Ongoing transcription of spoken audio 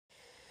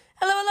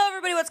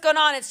everybody, what's going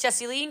on? It's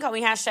Jessie Lee. You can call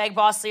me hashtag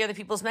Boss Lee or the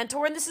People's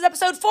Mentor. And this is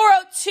episode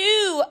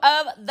 402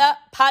 of the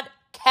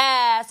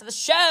podcast, of the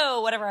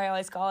show, whatever I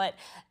always call it.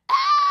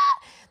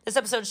 This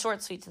episode's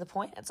short, sweet, to the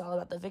point. It's all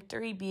about the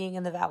victory being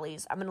in the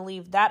valleys. I'm going to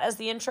leave that as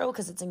the intro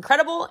because it's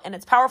incredible and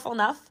it's powerful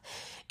enough.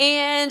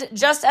 And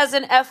just as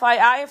an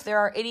FYI, if there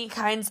are any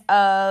kinds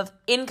of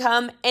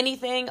income,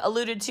 anything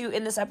alluded to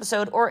in this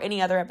episode or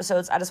any other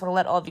episodes, I just want to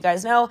let all of you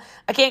guys know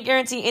I can't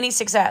guarantee any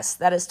success.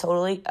 That is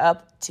totally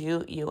up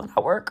to you. And I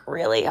work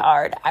really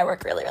hard. I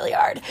work really, really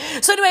hard.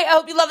 So anyway, I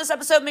hope you love this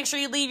episode. Make sure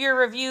you leave your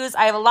reviews.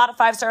 I have a lot of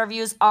 5-star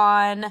reviews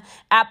on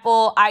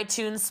Apple,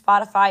 iTunes,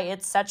 Spotify,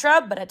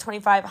 etc. But at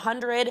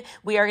 2,500,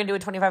 we are going to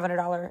do a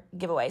 $2,500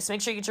 giveaway. So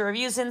make sure you get your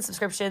reviews in,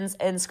 subscriptions,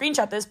 and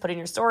screenshot this, put in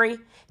your story,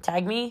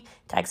 tag me,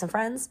 tag some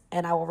friends,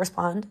 and I will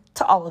respond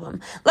to all of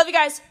them. Love you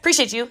guys.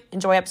 Appreciate you.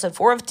 Enjoy episode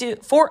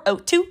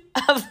 402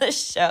 of the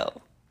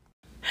show.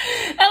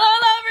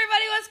 Hello,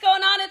 everybody. What's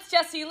going on? It's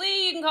Jessie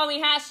Lee. You can call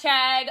me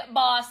hashtag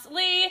Boss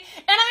Lee. And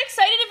I'm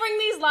excited to bring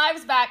these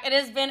lives back. It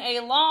has been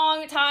a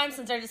long time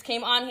since I just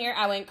came on here.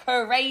 I went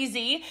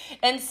crazy.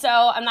 And so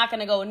I'm not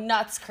going to go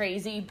nuts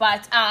crazy,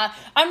 but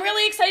I'm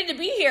really excited to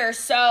be here.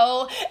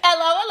 So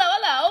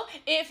hello.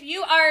 If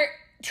you are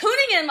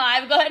tuning in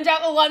live, go ahead and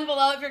drop a 1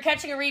 below. If you're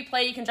catching a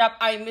replay, you can drop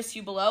I miss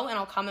you below, and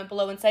I'll comment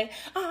below and say,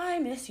 I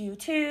miss you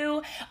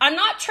too. I'm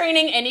not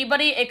training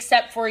anybody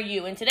except for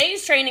you, and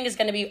today's training is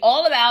going to be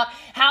all about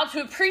how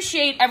to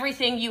appreciate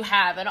everything you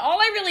have. And all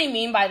I really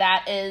mean by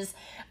that is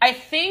I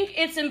think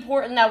it's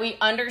important that we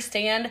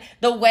understand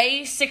the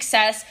way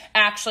success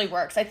actually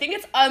works. I think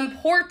it's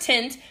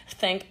important,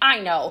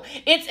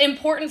 it's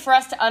important for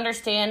us to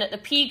understand the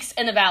peaks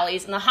and the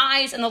valleys and the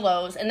highs and the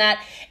lows, and that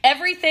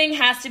everything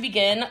has to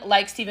begin,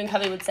 like Stephen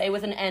Covey would say,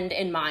 with an end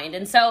in mind.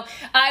 And so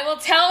I will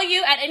tell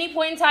you at any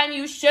point in time,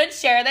 you should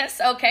share this,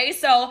 okay?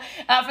 So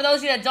for those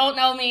of you that don't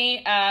know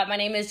me, my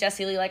name is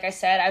Jessie Lee. Like I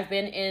said, I've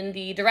been in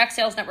the direct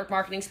sales network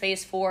marketing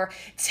space for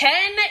 10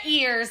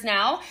 years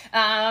now.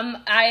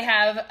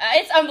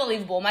 It's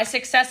unbelievable. My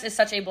success is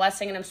such a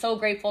blessing, and I'm so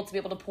grateful to be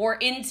able to pour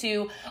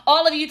into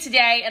all of you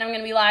today. And I'm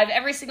going to be live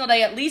every single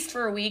day, at least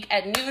for a week,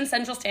 at noon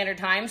Central Standard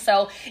Time.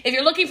 So if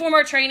you're looking for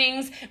more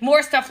trainings,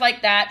 more stuff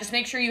like that, just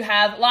make sure you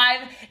have live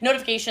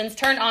notifications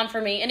turned on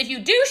for me. And if you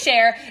do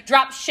share,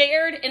 drop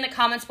shared in the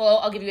comments below.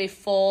 I'll give you a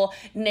full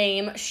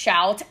name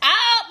shout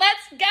out.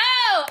 Let's go.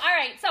 All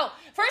right. So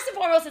first and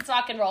foremost, it's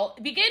rock and roll.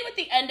 Begin with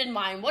the end in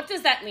mind. What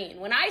does that mean?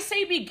 When I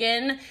say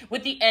begin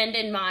with the end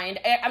in mind,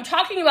 I'm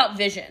talking about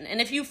vision.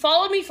 And if you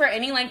followed me for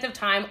any length of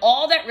time,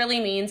 all that really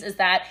means is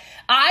that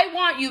I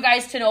want you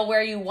guys to know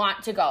where you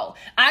want to go.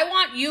 I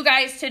want you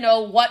guys to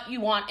know what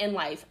you want in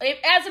life.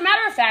 As a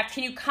matter of fact,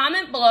 can you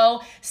comment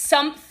below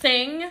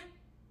something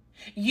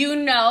you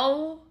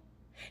know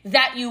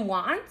that you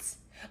want?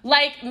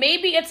 Like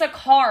maybe it's a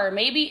car,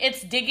 maybe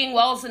it's digging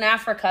wells in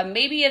Africa,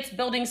 maybe it's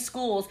building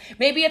schools,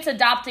 maybe it's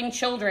adopting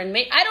children.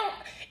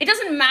 It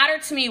doesn't matter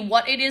to me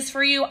what it is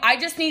for you. I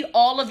just need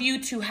all of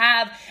you to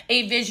have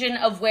a vision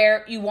of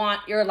where you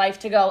want your life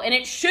to go. And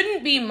it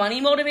shouldn't be money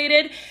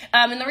motivated.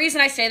 And the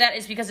reason I say that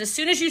is because as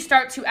soon as you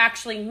start to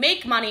actually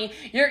make money,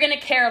 you're going to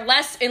care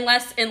less and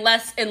less and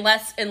less and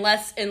less and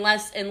less and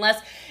less and less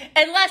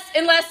and less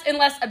and less and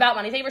less about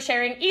money. Thank you for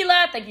sharing,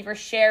 Ela. Thank you for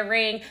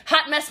sharing,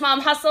 Hot Mess Mom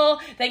Hustle.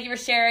 Thank you for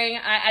sharing.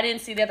 I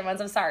didn't see the other ones.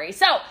 I'm sorry.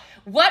 So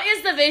what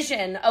is the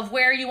vision of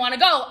where you want to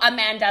go?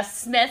 Amanda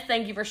Smith,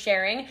 thank you for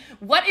sharing.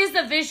 What is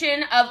the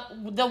vision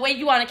of the way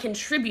you want to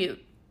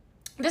contribute?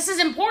 This is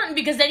important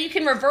because then you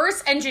can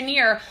reverse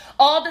engineer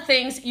all the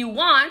things you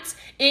want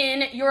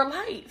in your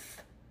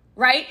life,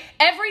 right?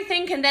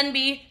 Everything can then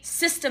be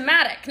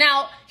systematic.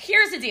 Now,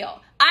 here's the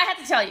deal. I have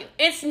to tell you,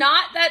 it's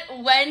not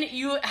that when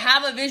you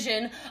have a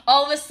vision,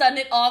 all of a sudden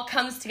it all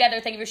comes together.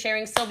 Thank you for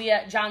sharing,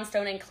 Sylvia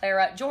Johnstone and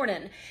Clara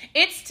Jordan.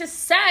 It's to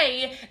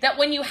say that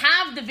when you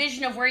have the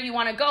vision of where you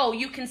want to go,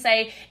 you can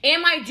say,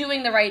 am I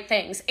doing the right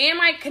things?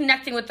 Am I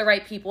connecting with the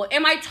right people?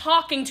 Am I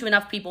talking to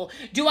enough people?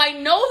 Do I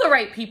know the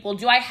right people?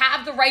 Do I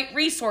have the right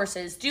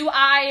resources? Am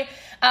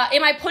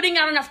I putting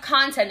out enough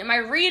content? Am I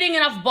reading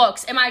enough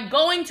books? Am I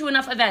going to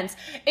enough events?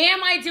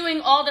 Am I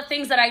doing all the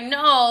things that I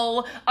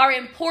know are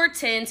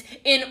important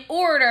in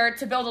order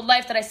to build a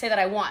life that I say that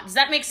I want? Does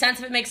that make sense?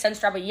 If it makes sense,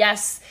 drop a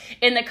yes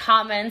in the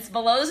comments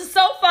below. This is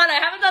so fun. I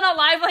haven't done a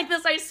live like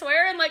this, I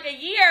swear, in like a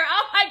year.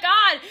 Oh my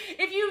God.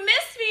 If you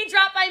missed me,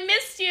 drop I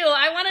missed you.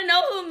 I want to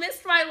know who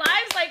missed my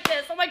lives like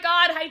this. Oh my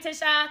God. Hi,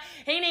 Tisha.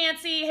 Hey,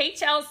 Nancy. Hey,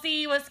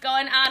 Chelsea. What's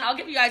going on? I'll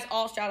give you guys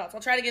all shout outs. I'll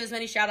try to give as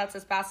many shout outs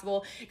as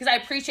possible because I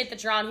appreciate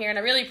that you're on here and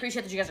I really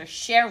appreciate that you guys are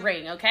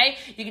sharing, okay?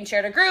 You can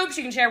share to groups.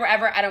 You can share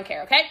wherever. I don't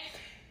care, okay?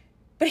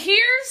 But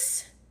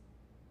here's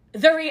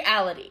the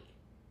reality.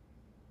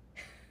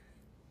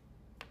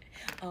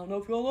 I don't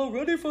know if y'all are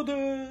ready for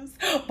this,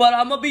 but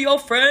I'm going to be your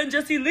friend,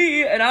 Jessie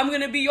Lee, and I'm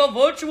going to be your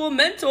virtual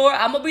mentor.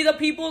 I'm going to be the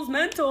people's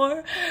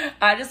mentor.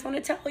 I just want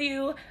to tell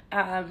you,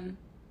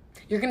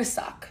 you're going to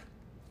suck,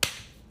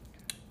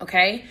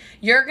 okay?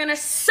 You're going to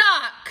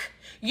suck.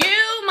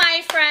 You,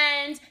 my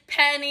friend,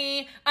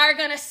 Penny, are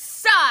going to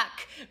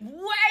suck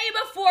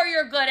way before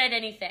you're good at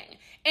anything.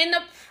 And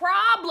the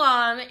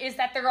problem is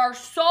that there are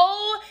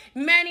so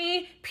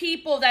many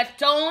people that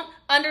don't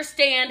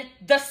understand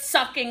the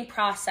sucking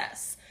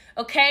process.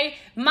 Okay,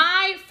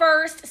 my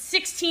first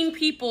 16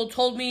 people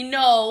told me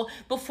no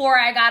before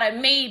I got a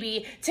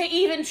maybe to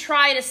even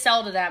try to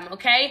sell to them,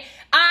 okay?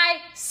 I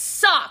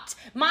sucked.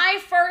 My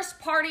first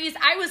parties,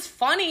 I was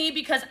funny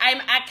because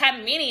I'm a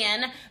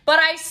comedian, but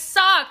I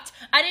sucked.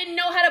 I didn't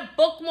know how to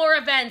book more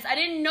events. I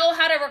didn't know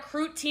how to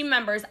recruit team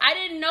members. I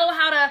didn't know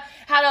how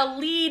to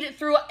lead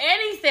through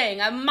anything,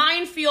 a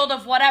minefield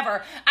of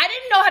whatever. I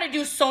didn't know how to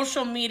do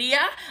social media.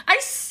 I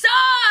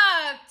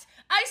sucked.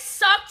 I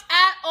sucked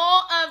at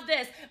all of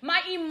this.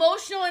 My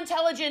emotional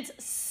intelligence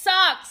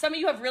sucked. Some of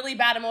you have really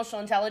bad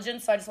emotional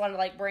intelligence, so I just wanted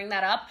to bring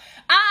that up.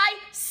 I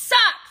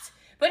sucked.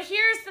 But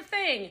here's the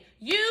thing.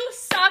 You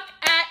suck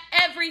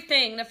at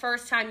everything the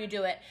first time you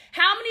do it.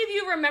 How many of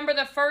you remember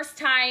the first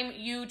time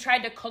you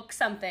tried to cook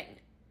something?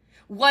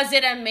 Was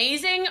it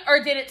amazing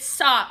or did it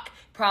suck?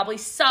 Probably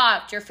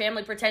sucked. Your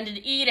family pretended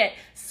to eat it,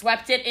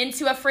 swept it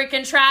into a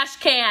freaking trash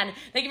can.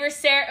 Thank you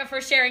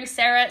for sharing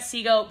Sarah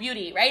Seago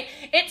Beauty, right?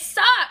 It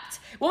sucked.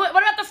 Well,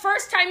 what about the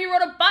first time you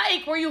rode a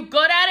bike? Were you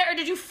good at it or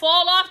did you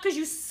fall off because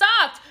you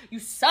sucked? You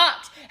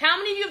sucked. How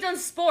many of you have done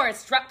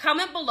sports?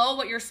 Comment below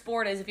what your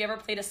sport is if you ever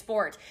played a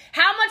sport.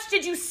 How much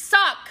did you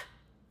suck?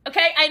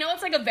 Okay, I know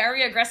it's a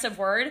very aggressive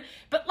word,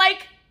 but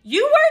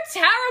you were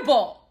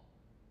terrible.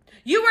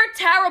 You were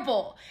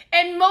terrible.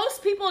 And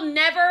most people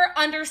never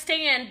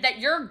understand that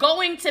you're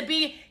going to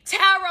be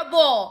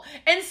terrible.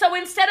 And so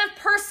instead of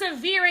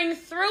persevering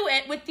through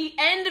it with the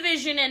end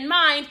vision in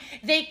mind,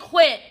 they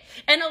quit.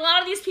 And a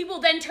lot of these people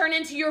then turn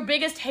into your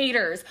biggest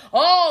haters.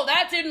 Oh,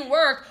 that didn't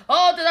work.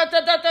 Oh,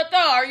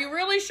 Are you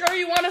really sure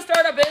you want to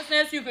start a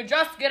business? You could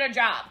just get a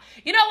job.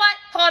 You know what?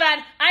 Hold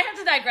on. I have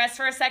to digress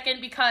for a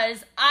second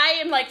because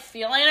I am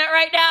feeling it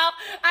right now.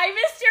 I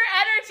missed your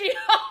energy.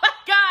 Oh my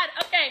God.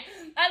 Okay.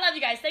 I love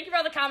you guys. Thank you for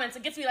all the comments.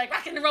 It gets me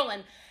rocking and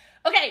rolling.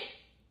 Okay.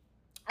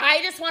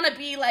 I just want to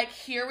be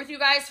here with you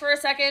guys for a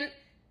second.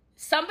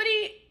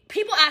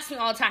 People ask me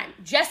all the time,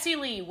 Jessie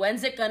Lee,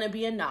 when's it going to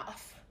be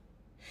enough?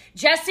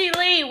 Jessie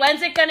Lee,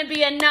 when's it going to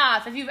be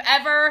enough? If you've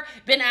ever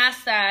been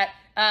asked that,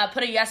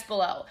 put a yes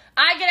below.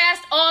 I get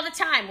asked all the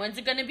time, when's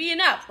it going to be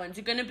enough? When's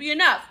it going to be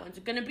enough? When's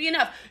it going to be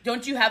enough?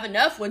 Don't you have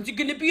enough? When's it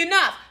going to be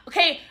enough?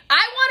 Okay,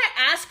 I want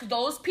to ask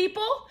those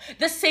people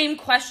the same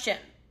question,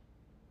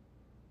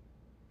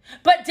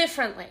 but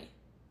differently.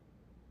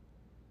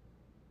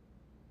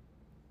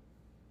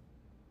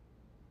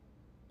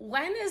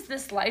 When is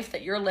this life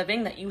that you're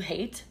living that you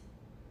hate?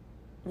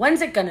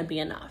 When's it going to be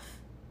enough?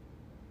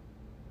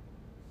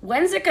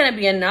 When's it going to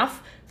be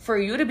enough for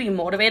you to be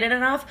motivated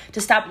enough to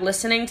stop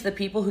listening to the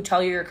people who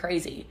tell you you're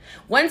crazy?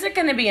 When's it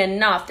going to be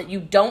enough that you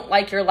don't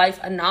like your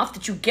life enough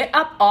that you get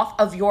up off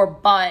of your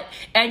butt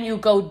and you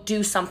go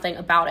do something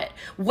about it?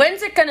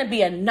 When's it going to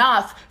be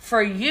enough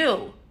for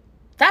you?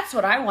 That's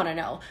what I want to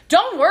know.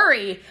 Don't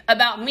worry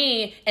about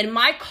me and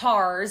my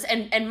cars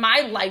and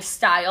my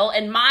lifestyle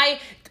and my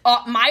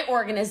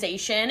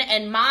organization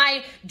and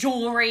my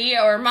jewelry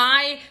or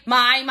my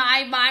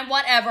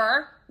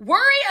whatever.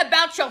 Worry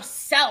about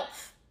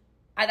yourself.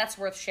 That's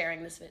worth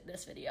sharing this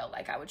video.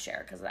 I would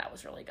share because that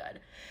was really good.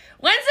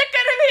 When's it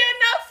gonna be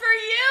enough for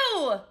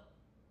you?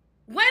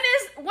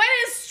 When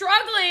is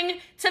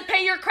struggling to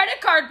pay your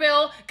credit card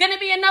bill gonna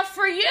be enough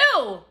for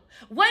you?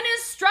 When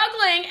is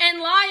struggling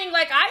and lying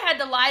like I had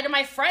to lie to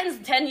my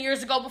friends 10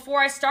 years ago before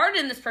I started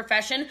in this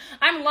profession?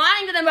 I'm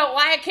lying to them about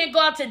why I can't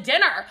go out to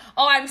dinner.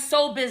 Oh, I'm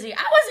so busy.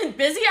 I wasn't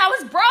busy. I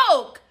was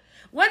broke.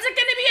 When's it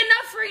gonna be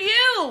enough for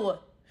you?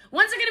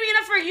 When's it going to be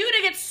enough for you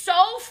to get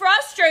so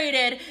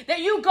frustrated that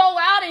you go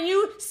out and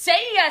you say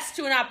yes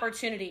to an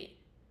opportunity?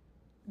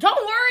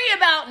 Don't worry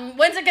about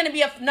when's it going to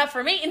be enough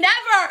for me.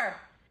 Never.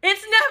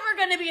 It's never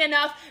going to be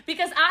enough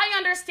because I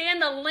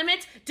understand the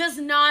limit does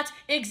not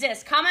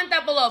exist. Comment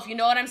that below if you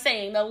know what I'm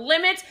saying. The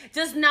limit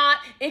does not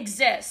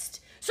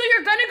exist. So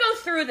you're going to go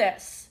through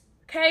this,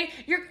 okay?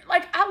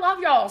 I love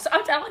y'all, so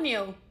I'm telling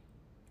you.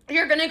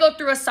 You're going to go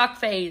through a suck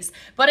phase.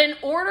 But in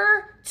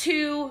order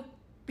to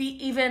be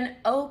even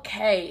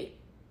okay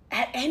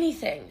at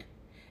anything,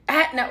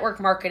 at network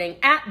marketing,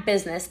 at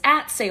business,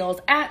 at sales,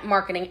 at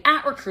marketing,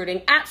 at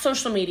recruiting, at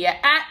social media,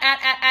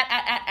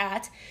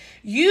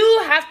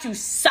 you have to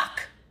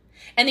suck.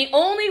 And the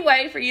only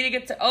way for you to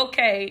get to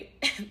okay,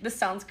 this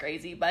sounds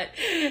crazy, but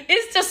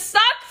is to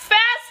suck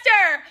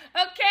faster,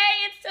 okay?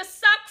 It's to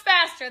suck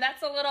faster.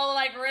 That's a little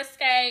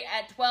risque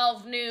at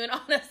 12 noon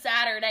on a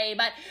Saturday,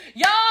 but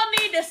y'all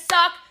need to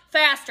suck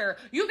faster.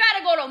 You got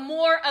to go to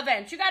more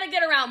events. You got to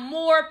get around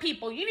more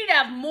people. You need to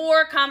have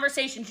more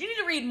conversations. You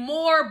need to read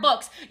more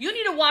books. You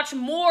need to watch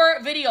more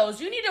videos.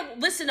 You need to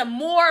listen to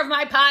more of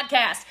my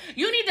podcast.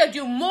 You need to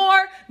do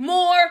more,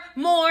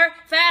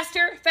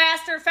 faster.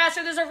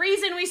 There's a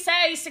reason we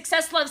say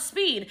success loves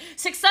speed.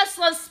 Success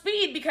loves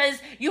speed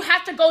because you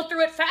have to go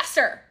through it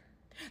faster.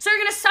 So you're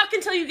going to suck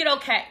until you get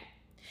okay.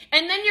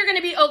 And then you're going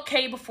to be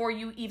okay before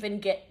you even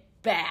get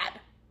bad,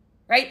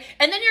 right?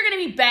 And then you're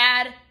going to be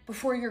bad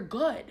before you're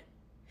good.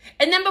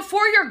 And then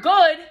before you're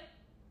good,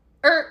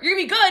 Or you're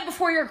going to be good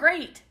before you're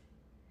great.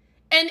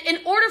 And in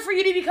order for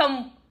you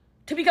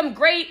to become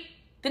great,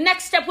 the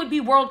next step would be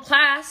world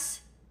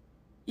class.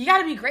 You got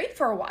to be great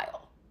for a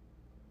while.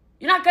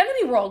 You're not going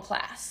to be world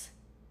class.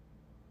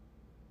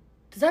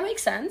 Does that make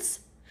sense?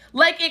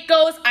 Like it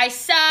goes, I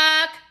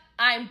suck,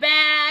 I'm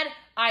bad,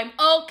 I'm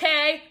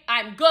okay,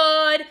 I'm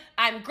good,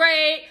 I'm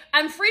great,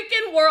 I'm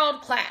freaking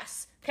world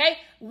class. Okay?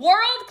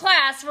 World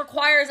class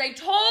requires a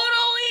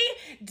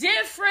totally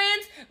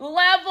different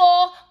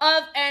level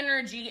of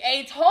energy,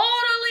 a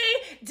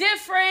totally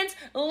different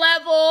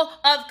level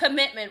of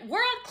commitment.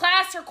 World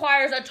class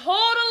requires a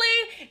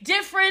totally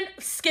different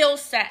skill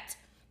set.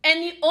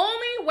 And the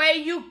only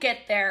way you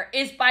get there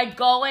is by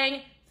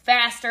going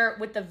faster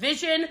with the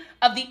vision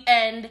of the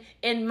end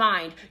in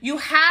mind. You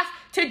have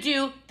to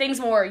do things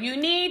more. You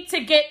need to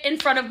get in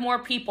front of more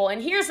people.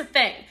 And here's the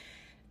thing.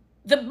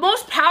 The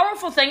most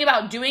powerful thing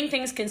about doing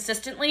things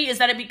consistently is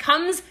that it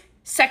becomes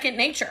second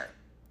nature,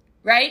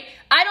 right?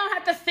 I don't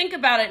have to think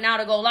about it now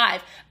to go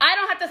live. I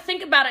don't have to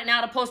think about it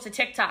now to post to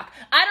TikTok.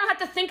 I don't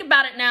have to think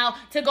about it now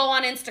to go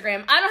on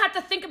Instagram. I don't have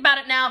to think about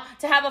it now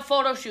to have a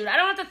photo shoot. I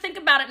don't have to think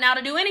about it now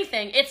to do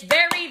anything. It's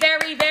very,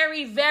 very,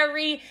 very,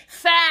 very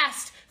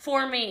fast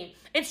for me.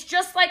 It's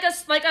just like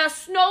a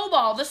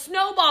snowball, the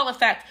snowball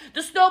effect.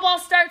 The snowball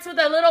starts with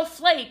a little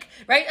flake,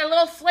 right? A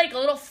little flake, a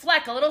little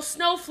fleck, a little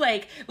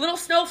snowflake. Little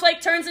snowflake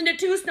turns into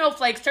 2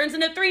 snowflakes, turns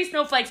into 3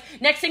 snowflakes.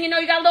 Next thing you know,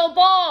 you got a little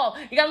ball.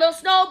 You got a little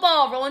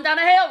snowball rolling down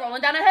a hill,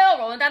 rolling down a hill,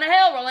 rolling down a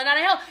hill, rolling down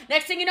a hill.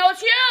 Next thing you know,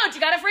 it's huge.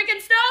 You got a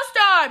freaking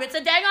snowstorm. It's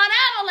a dang on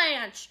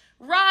avalanche.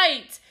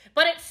 Right.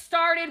 But it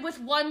started with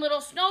one little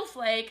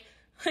snowflake,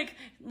 like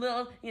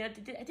little, I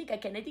think I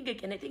can.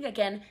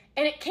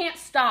 And it can't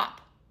stop.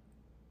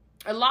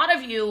 A lot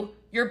of you,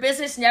 your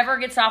business never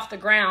gets off the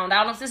ground. I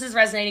don't know if this is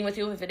resonating with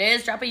you. If it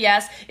is, drop a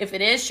yes. If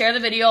it is, share the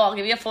video. I'll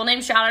give you a full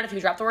name shout out if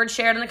you drop the word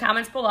shared in the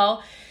comments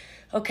below.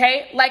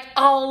 Okay? Like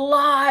a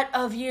lot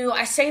of you,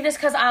 I say this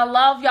because I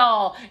love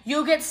y'all.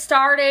 You get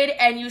started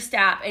and you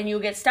stop, and you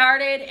get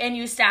started and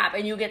you stop,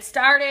 and you get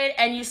started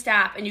and you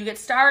stop, and you get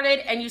started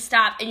and you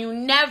stop, and you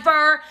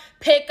never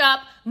pick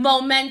up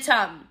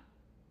momentum.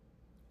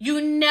 You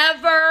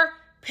never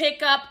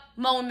pick up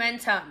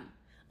momentum.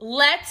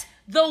 Let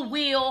the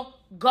wheel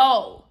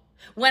go.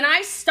 When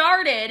I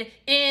started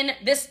in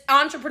this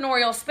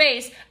entrepreneurial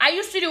space, I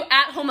used to do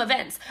at-home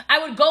events. I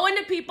would go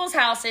into people's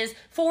houses,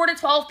 4 to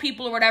 12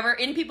 people or whatever,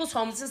 in people's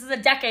homes. This is a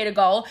decade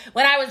ago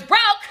when I was broke,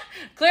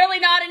 clearly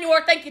not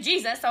anymore, thank you,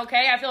 Jesus,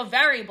 okay? I feel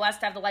very blessed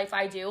to have the life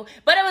I do,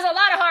 but it was a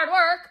lot of hard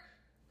work.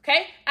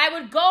 Okay, I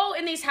would go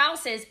in these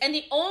houses, and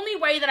the only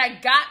way that I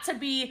got to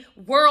be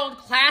world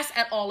class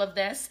at all of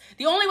this,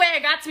 the only way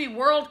I got to be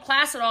world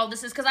class at all of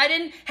this is because I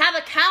didn't have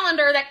a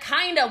calendar that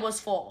kind of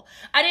was full.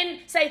 I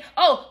didn't say,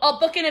 oh, I'll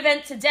book an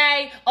event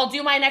today, I'll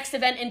do my next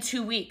event in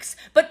 2 weeks.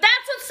 But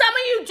that's what some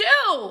of you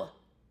do.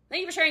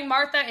 Thank you for sharing,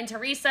 Martha and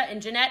Teresa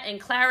and Jeanette and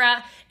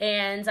Clara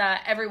and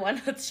everyone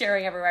that's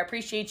sharing everywhere. I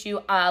appreciate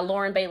you,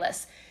 Lauren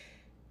Bayless.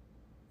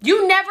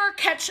 You never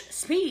catch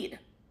speed.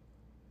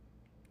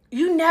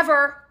 You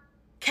never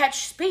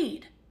catch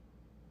speed.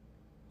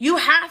 You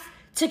have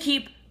to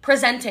keep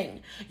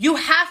presenting. You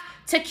have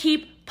to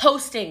keep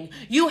posting.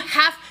 You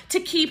have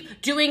to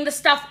keep doing the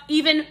stuff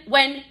even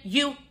when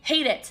you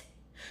hate it.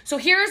 So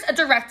here's a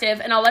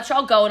directive, and I'll let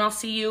y'all go, and I'll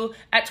see you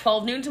at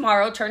 12 noon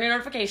tomorrow. Turn your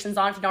notifications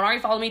on. If you don't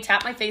already follow me,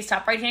 tap my face,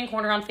 top right-hand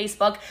corner on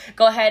Facebook.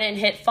 Go ahead and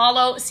hit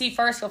follow, see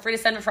first. Feel free to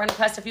send a friend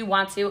request if you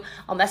want to.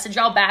 I'll message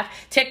y'all back.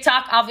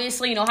 TikTok,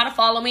 obviously, you know how to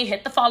follow me.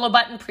 Hit the follow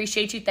button.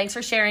 Appreciate you. Thanks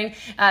for sharing.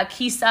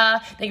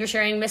 Kisa, thank you for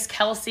sharing. Miss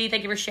Kelsey,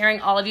 thank you for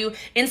sharing, all of you.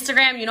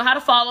 Instagram, you know how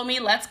to follow me.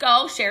 Let's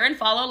go. Share and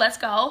follow. Let's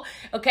go.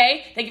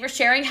 Okay? Thank you for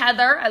sharing,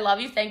 Heather. I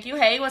love you. Thank you.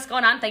 Hey, what's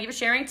going on? Thank you for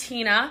sharing,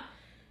 Tina.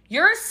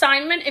 Your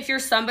assignment, if you're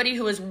somebody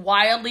who is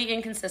wildly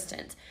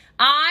inconsistent,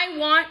 I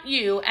want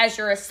you, as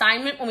your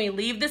assignment when we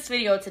leave this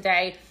video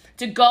today,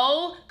 to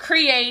go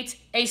create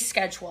a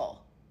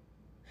schedule.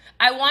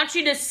 I want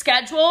you to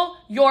schedule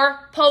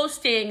your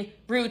posting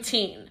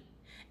routine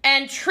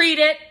and treat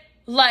it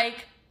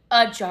like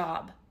a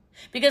job.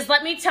 Because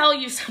let me tell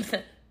you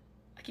something.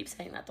 I keep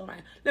saying that, don't I?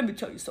 Let me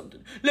tell you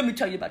something. Let me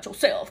tell you about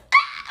yourself.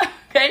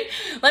 Okay?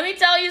 Let me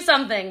tell you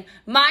something.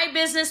 My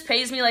business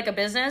pays me like a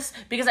business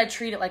because I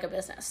treat it like a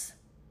business.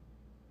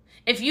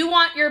 If you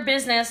want your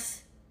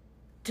business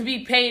to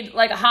be paid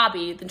like a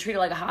hobby, then treat it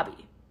like a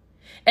hobby.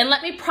 And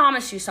let me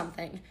promise you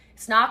something.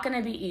 It's not going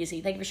to be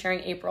easy. Thank you for sharing,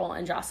 April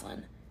and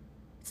Jocelyn.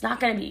 It's not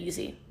going to be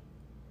easy.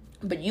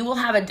 But you will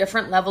have a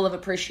different level of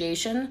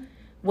appreciation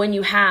when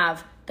you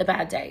have the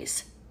bad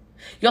days.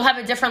 You'll have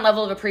a different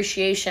level of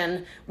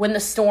appreciation when the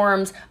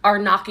storms are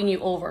knocking you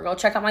over. Go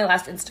check out my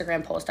last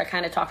Instagram post. I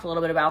kind of talked a little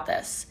bit about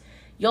this.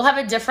 You'll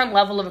have a different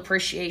level of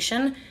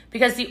appreciation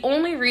because the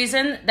only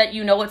reason that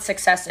you know what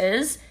success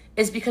is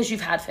because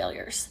you've had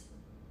failures.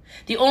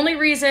 The only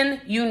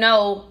reason you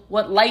know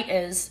what light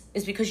is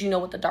because you know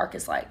what the dark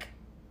is like.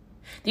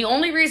 The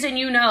only reason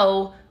you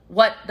know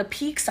what the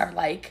peaks are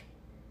like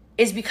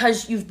is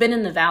because you've been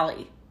in the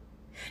valley.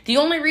 The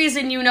only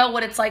reason you know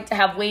what it's like to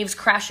have waves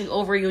crashing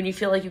over you and you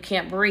feel like you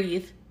can't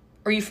breathe,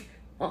 or you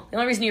Well, the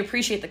only reason you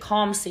appreciate the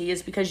calm sea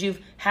is because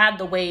you've had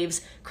the waves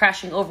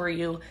crashing over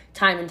you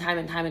time and time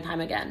and time and time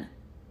again.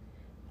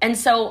 And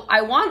so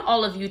I want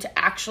all of you to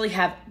actually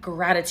have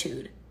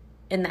gratitude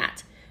in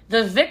that.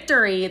 The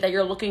victory that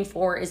you're looking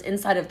for is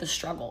inside of the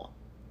struggle.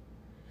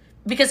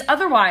 Because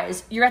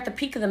otherwise, you're at the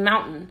peak of the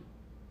mountain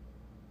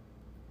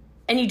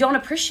and you don't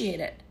appreciate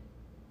it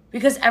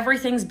because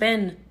everything's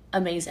been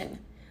amazing.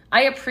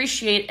 I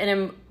appreciate and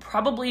am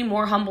probably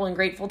more humble and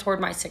grateful toward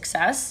my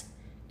success.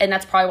 And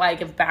that's probably why I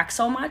give back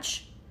so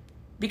much,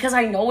 because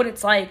I know what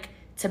it's like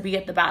to be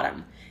at the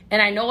bottom.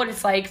 And I know what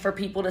it's like for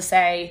people to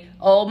say,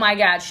 oh my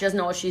God, she doesn't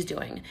know what she's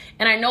doing.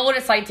 And I know what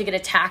it's like to get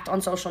attacked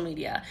on social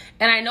media.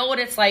 And I know what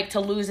it's like to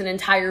lose an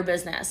entire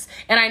business.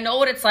 And I know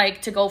what it's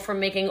like to go from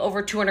making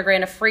over 200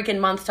 grand a freaking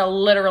month to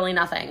literally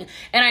nothing.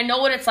 And I know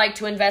what it's like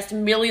to invest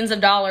millions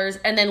of dollars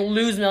and then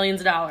lose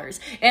millions of dollars.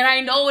 And I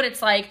know what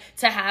it's like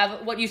to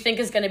have what you think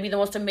is going to be the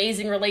most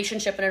amazing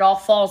relationship and it all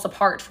falls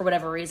apart for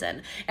whatever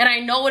reason. And I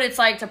know what it's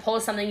like to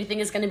post something you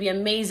think is going to be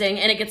amazing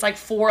and it gets like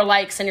 4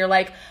 likes and you're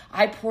like,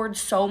 I poured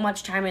so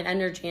much time and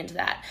energy into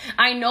that.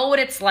 I know what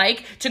it's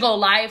like to go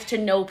live to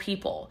know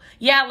people.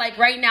 Yeah, like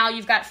right now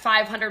you've got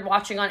 500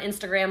 watching on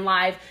Instagram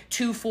Live,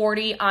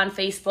 240 on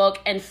Facebook,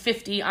 and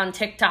 50 on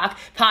TikTok,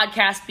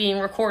 podcasts being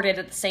recorded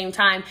at the same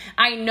time.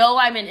 I know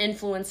I'm an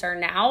influencer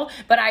now,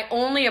 but I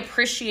only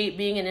appreciate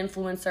being an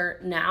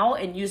influencer now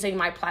and using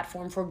my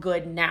platform for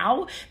good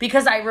now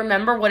because I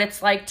remember what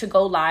it's like to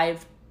go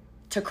live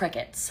to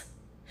crickets.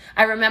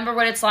 I remember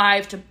what it's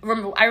like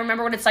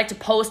to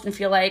post and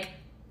feel like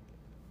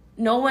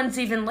no one's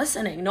even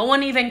listening. No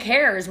one even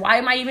cares. Why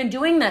am I even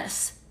doing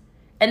this?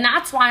 And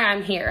that's why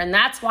I'm here. And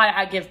that's why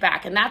I give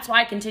back. And that's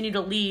why I continue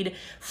to lead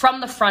from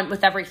the front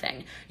with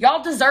everything.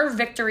 Y'all deserve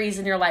victories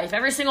in your life.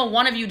 Every single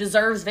one of you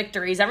deserves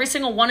victories. Every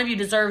single one of you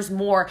deserves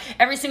more.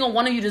 Every single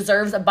one of you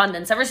deserves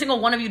abundance. Every single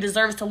one of you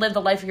deserves to live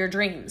the life of your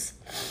dreams.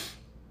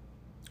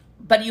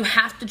 But you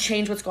have to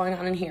change what's going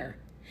on in here.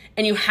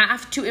 And you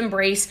have to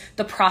embrace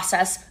the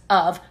process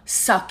of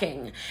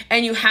sucking.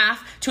 And you have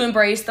to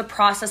embrace the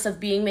process of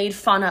being made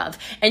fun of.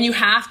 And you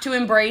have to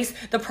embrace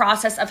the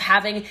process of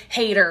having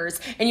haters.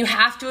 And you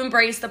have to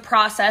embrace the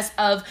process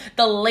of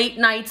the late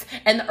nights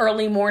and the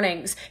early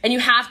mornings. And you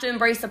have to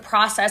embrace the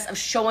process of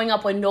showing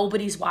up when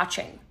nobody's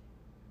watching.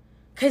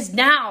 Because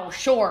now,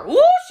 sure,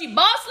 ooh, she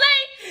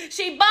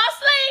bossly,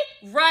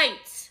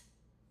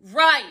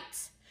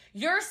 right.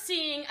 You're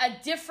seeing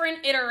a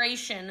different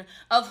iteration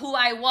of who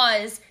I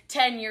was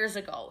 10 years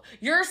ago.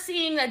 You're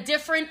seeing a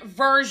different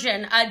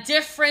version, a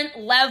different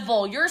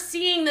level. You're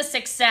seeing the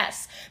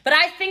success. But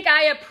I think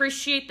I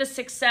appreciate the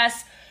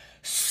success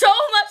so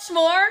much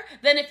more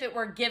than if it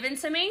were given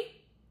to me,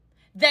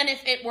 than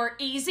if it were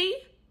easy,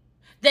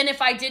 than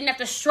if I didn't have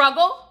to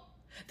struggle,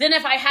 than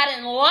if I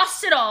hadn't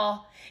lost it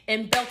all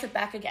and built it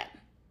back again.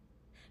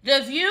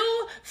 The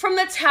view from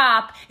the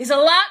top is a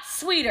lot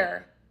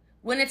sweeter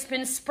when it's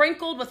been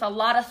sprinkled with a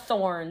lot of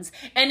thorns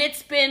and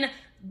it's been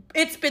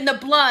the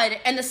blood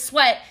and the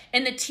sweat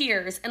and the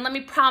tears. And let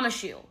me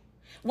promise you,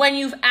 when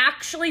you've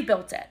actually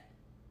built it,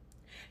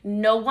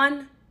 no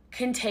one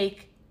can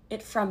take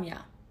it from you.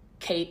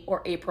 Kate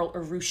or April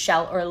or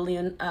Rochelle or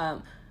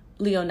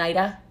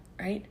Leonida,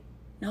 right?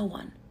 No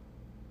one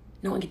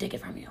can take it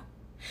from you.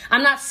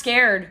 I'm not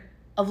scared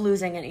of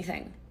losing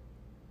anything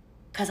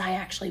because I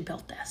actually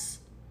built this.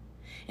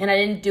 And I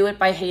didn't do it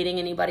by hating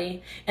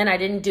anybody. And I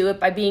didn't do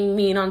it by being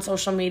mean on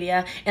social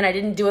media. And I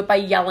didn't do it by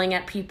yelling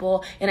at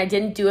people. And I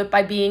didn't do it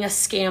by being a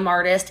scam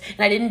artist.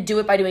 And I didn't do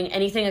it by doing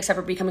anything except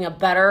for becoming a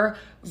better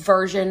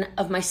version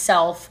of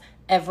myself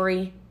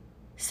every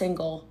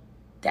single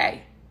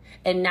day.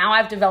 And now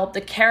I've developed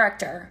a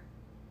character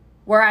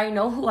where I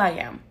know who I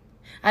am.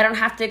 I don't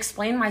have to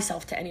explain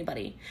myself to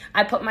anybody.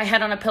 I put my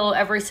head on a pillow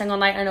every single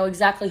night. I know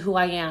exactly who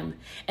I am.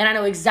 And I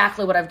know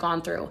exactly what I've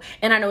gone through.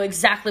 And I know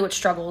exactly what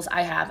struggles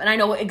I have. And I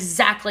know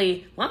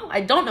exactly, well,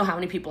 I don't know how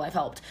many people I've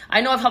helped.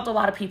 I know I've helped a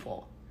lot of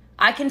people.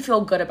 I can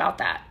feel good about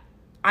that.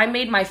 I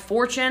made my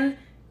fortune,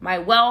 my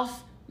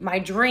wealth, my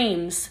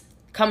dreams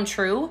come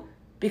true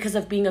because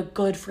of being a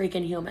good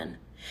freaking human.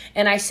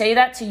 And I say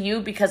that to you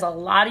because a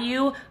lot of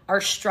you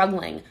are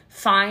struggling.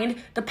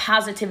 Find the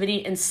positivity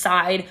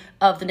inside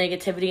of the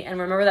negativity and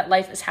remember that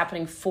life is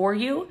happening for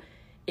you.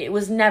 It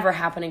was never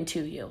happening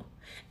to you.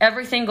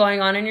 Everything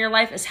going on in your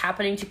life is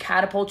happening to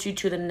catapult you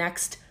to the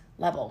next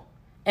level.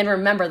 And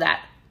remember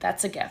that.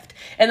 That's a gift.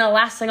 And the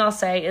last thing I'll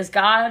say is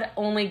God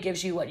only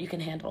gives you what you can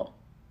handle.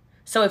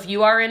 So if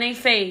you are in a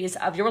phase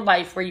of your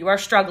life where you are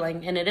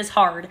struggling and it is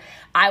hard,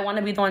 I want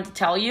to be the one to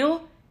tell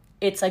you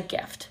it's a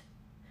gift.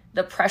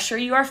 The pressure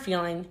you are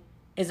feeling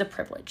is a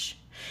privilege.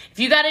 If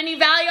you got any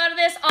value out of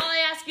this, all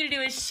I ask you to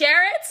do is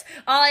share it.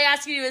 All I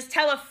ask you to do is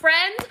tell a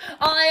friend.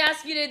 All I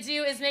ask you to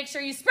do is make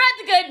sure you spread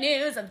the good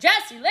news of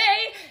Jessie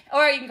Lee,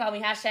 or you can call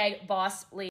me #BossLee.